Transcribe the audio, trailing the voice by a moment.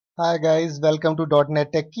Hi guys, welcome to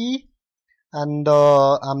 .NET Techie, and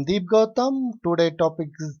I'm Deep Gautam. Today topic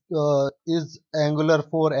is Angular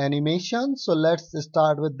 4 animation. So let's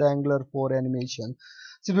start with the Angular 4 animation.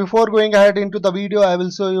 So before going ahead into the video, I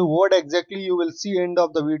will show you what exactly you will see end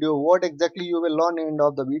of the video, what exactly you will learn end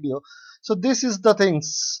of the video. So this is the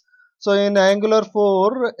things. So in Angular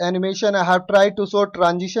 4 animation, I have tried to show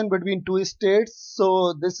transition between two states.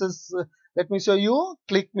 So this is let me show you.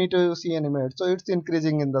 Click me to see animate. So it's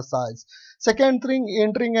increasing in the size. Second thing,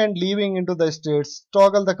 entering and leaving into the states.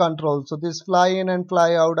 Toggle the control. So this fly in and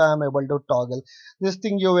fly out, I am able to toggle. This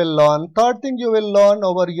thing you will learn. Third thing you will learn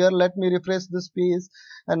over here. Let me refresh this page,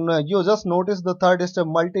 and you just notice the third step,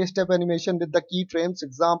 multi-step animation with the keyframes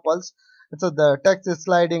examples. So the text is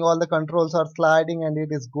sliding, all the controls are sliding, and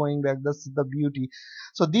it is going back. That's the beauty.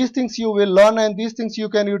 So these things you will learn, and these things you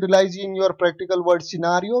can utilize in your practical world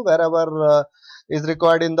scenario wherever is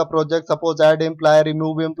required in the project. Suppose add imply,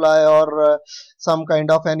 remove imply, or some kind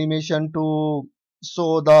of animation to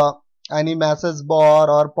show the any message bar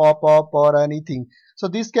or pop up or anything. So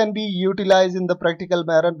this can be utilized in the practical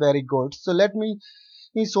manner. Very good. So let me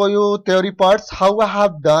show you theory parts how I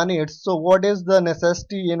have done it. So what is the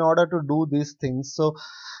necessity in order to do these things? So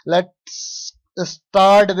let's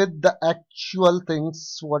start with the actual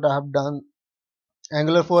things what I have done.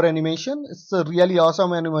 Angular 4 animation. It's a really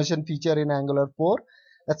awesome animation feature in Angular 4.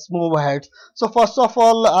 Let's move ahead. So first of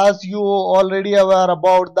all, as you already aware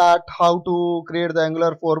about that how to create the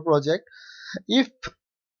Angular 4 project, if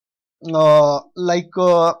you're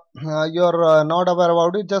not aware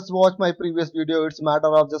about it, just watch my previous video. It's a matter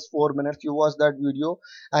of just 4 minutes. You watch that video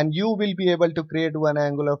and you will be able to create one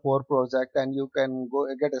Angular 4 project, and you can go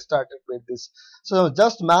get started with this. So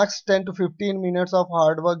just max 10 to 15 minutes of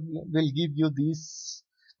hard work will give you these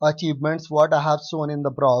achievements what I have shown in the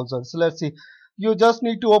browser. So let's see. You just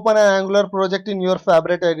need to open an Angular project in your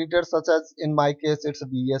favorite editor, such as in my case it's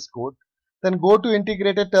VS Code. Then go to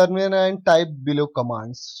integrated terminal and type below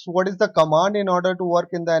commands. So what is the command in order to work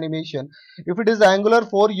in the animation? If it is Angular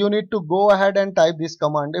 4, you need to go ahead and type this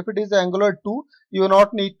command. If it is Angular 2, you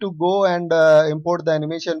not need to go and import the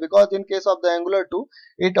animation, because in case of the Angular 2,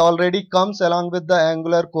 it already comes along with the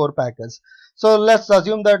Angular core package. So let's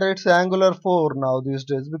assume that it's Angular 4 now these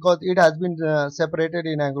days, because it has been separated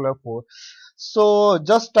in Angular 4. So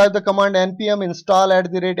just type the command npm install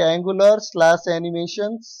 @angular /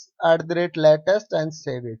 animations @latest and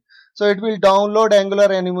save it. So it will download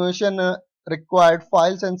Angular animation required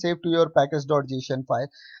files and save to your package.json file.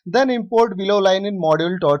 Then import below line in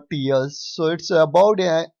module.tl. So it's about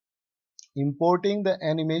importing the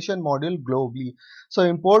animation module globally. So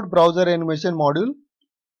import browser animation module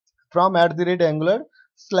from @angular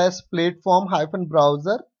 / platform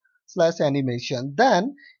 -browser / animation.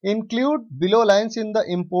 Then include below lines in the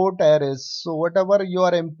import arrays. So whatever you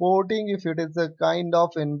are importing, if it is a kind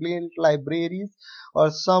of inbuilt libraries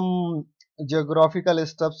or some geographical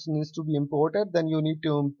stuffs needs to be imported, then you need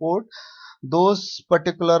to import those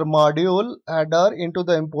particular module header into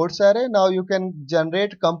the imports array. Now you can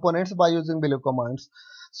generate components by using below commands.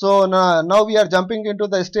 So now we are jumping into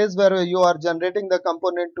the stage where you are generating the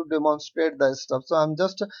component to demonstrate the stuff. So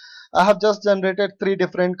I have just generated 3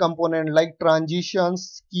 different components like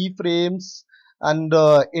transitions, keyframes, and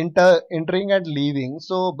entering and leaving.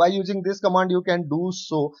 So by using this command you can do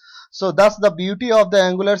so. So that's the beauty of the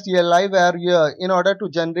Angular CLI, where you, in order to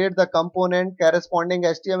generate the component corresponding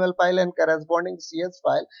HTML file and corresponding CS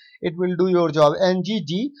file, it will do your job.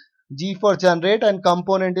 G for generate, and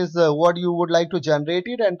component is what you would like to generate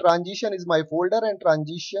it, and transition is my folder, and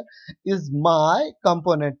transition is my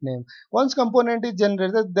component name. Once component is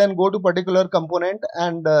generated, then go to particular component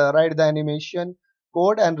and write the animation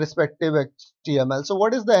code and respective HTML. So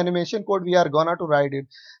what is the animation code we are gonna to write it?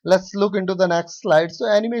 Let's look into the next slide. So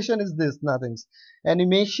animation is this, nothing.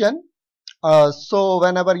 Animation. So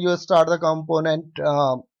whenever you start the component,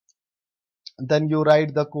 then you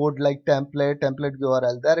write the code like template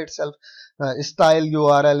URL there itself, style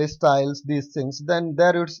URL styles, these things. Then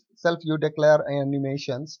there itself you declare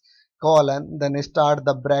animations colon, then start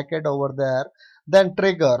the bracket over there. Then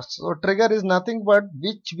triggers. So trigger is nothing but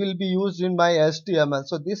which will be used in my HTML.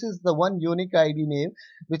 So this is the one unique ID name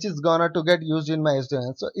which is gonna to get used in my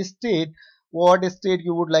HTML. So state, what state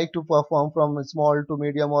you would like to perform from small to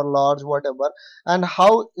medium or large, whatever, and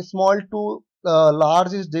how small to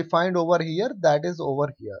large is defined over here, that is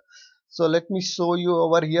over here. So let me show you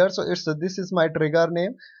over here. So it's this is my trigger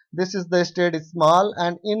name, this is the state small,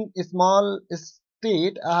 and in small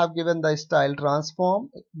state I have given the style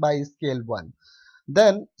transform by scale 1.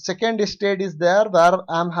 Then second state is there where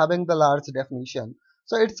I am having the large definition.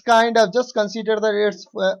 So it's kind of, just consider that it's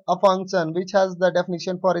a function which has the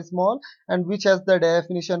definition for small and which has the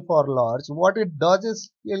definition for large. What it does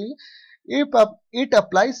is really, if it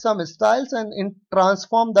applies some styles and in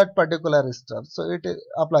transform that particular stuff. So it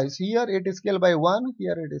applies here, it is scaled by 1,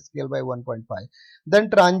 here it is scaled by 1.5. Then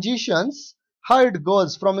transitions, how it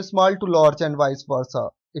goes from small to large and vice versa.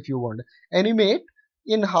 If you want animate,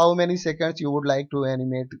 in how many seconds you would like to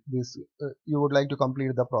animate this, you would like to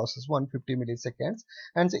complete the process, 150 milliseconds.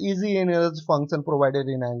 And it's easy in a function provided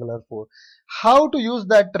in Angular 4. How to use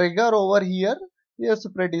that trigger over here? Yes,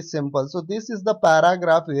 pretty simple. So this is the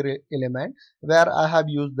paragraph element where I have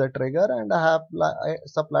used the trigger, and I have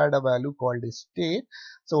supplied a value called state.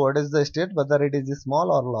 So what is the state? Whether it is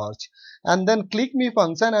small or large. And then click me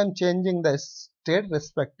function, I'm changing the state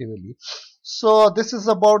respectively. So this is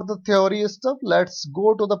about the theory stuff. Let's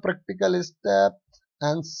go to the practical step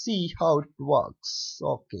and see how it works.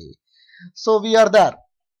 Okay. So we are there.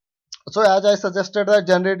 So as I suggested that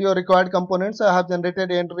generate your required components, I have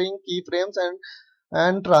generated entering keyframes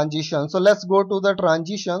and transition. So let's go to the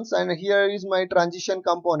transitions, and here is my transition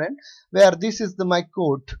component where this is my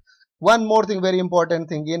code. One more thing, very important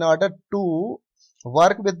thing, in order to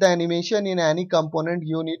work with the animation in any component,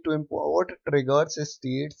 you need to import triggers,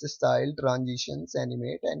 states, style, transitions,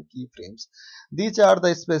 animate, and keyframes. These are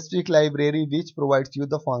the specific library which provides you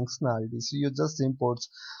the functionality. So you just import.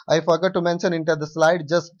 I forgot to mention into the slide,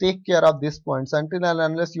 just take care of these points. Until and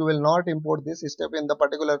unless you will not import this step in the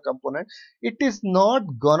particular component, it is not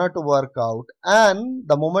gonna to work out. And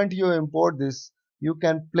the moment you import this, you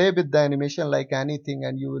can play with the animation like anything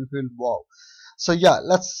and you will feel wow. So yeah,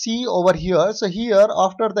 let's see over here. So here,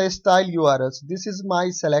 after the style URLs, this is my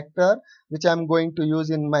selector which I'm going to use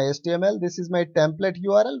in my HTML. This is my template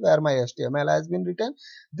URL where my HTML has been written.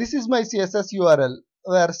 This is my CSS URL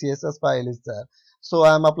where CSS file is there. So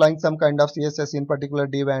I'm applying some kind of CSS in particular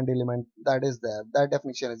div and element that is there. That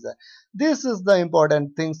definition is there. This is the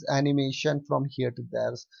important things, animation from here to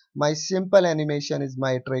there. My simple animation is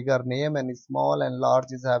my trigger name, and small and large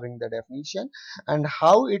is having the definition, and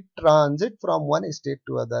how it transit from one state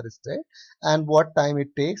to other state, and what time it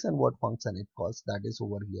takes and what function it calls. That is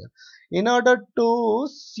over here. In order to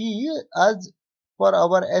see, as for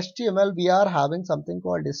our HTML, we are having something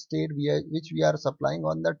called state which we are supplying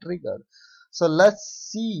on the trigger. So let's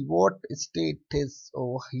see what state is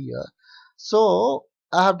over here. So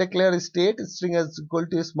I have declared state string is equal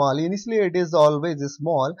to small. Initially it is always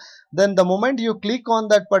small. Then the moment you click on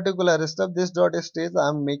that particular stuff, this dot stage, I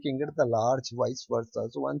am making it the large, vice versa.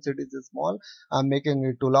 So once it is small, I am making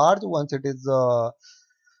it to large. Once it is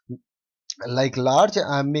like large,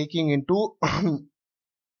 I am making into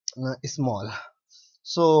small.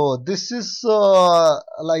 So this is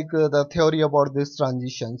the theory about these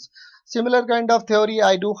transitions. Similar kind of theory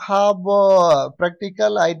I do have,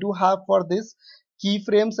 practical I do have for this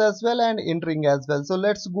keyframes as well and entering as well. So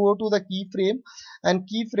let's go to the keyframe and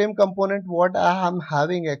keyframe component what I am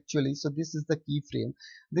having actually. So this is the keyframe.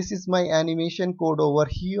 This is my animation code over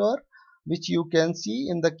here which you can see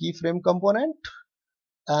in the keyframe component,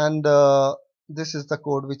 and this is the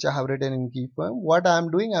code which I have written in keyframe. What I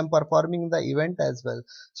am doing, I am performing the event as well.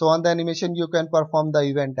 So on the animation you can perform the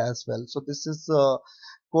event as well. So this is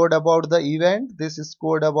code about the event. This is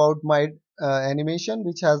code about my animation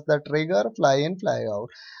which has the trigger, fly in, fly out.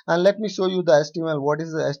 And let me show you the HTML. What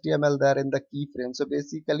is the HTML there in the keyframe? So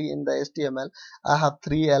basically in the HTML I have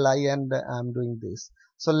 3 li and I am doing this.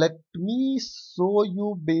 So let me show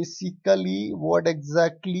you basically what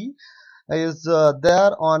exactly is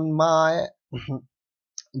there on my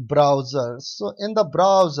browser. So in the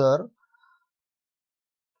browser,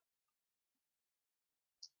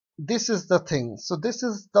 this is the thing. So this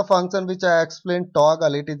is the function which I explained,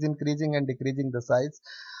 toggle. It is increasing and decreasing the size,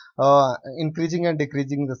 increasing and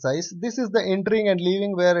decreasing the size. This is the entering and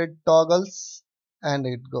leaving where it toggles and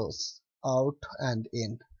it goes out and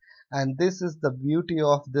in. And this is the beauty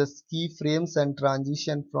of this keyframes and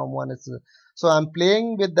transition from one. So I'm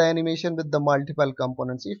playing with the animation with the multiple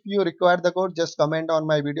components. If you require the code, just comment on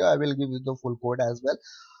my video. I will give you the full code as well.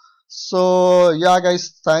 So yeah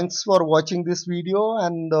guys, thanks for watching this video,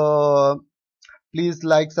 and please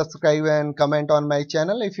like, subscribe and comment on my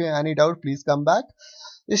channel. If you have any doubt, please come back.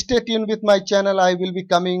 Stay tuned with my channel. I will be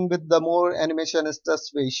coming with the more animation stuff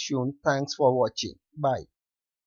very soon. Thanks for watching. Bye.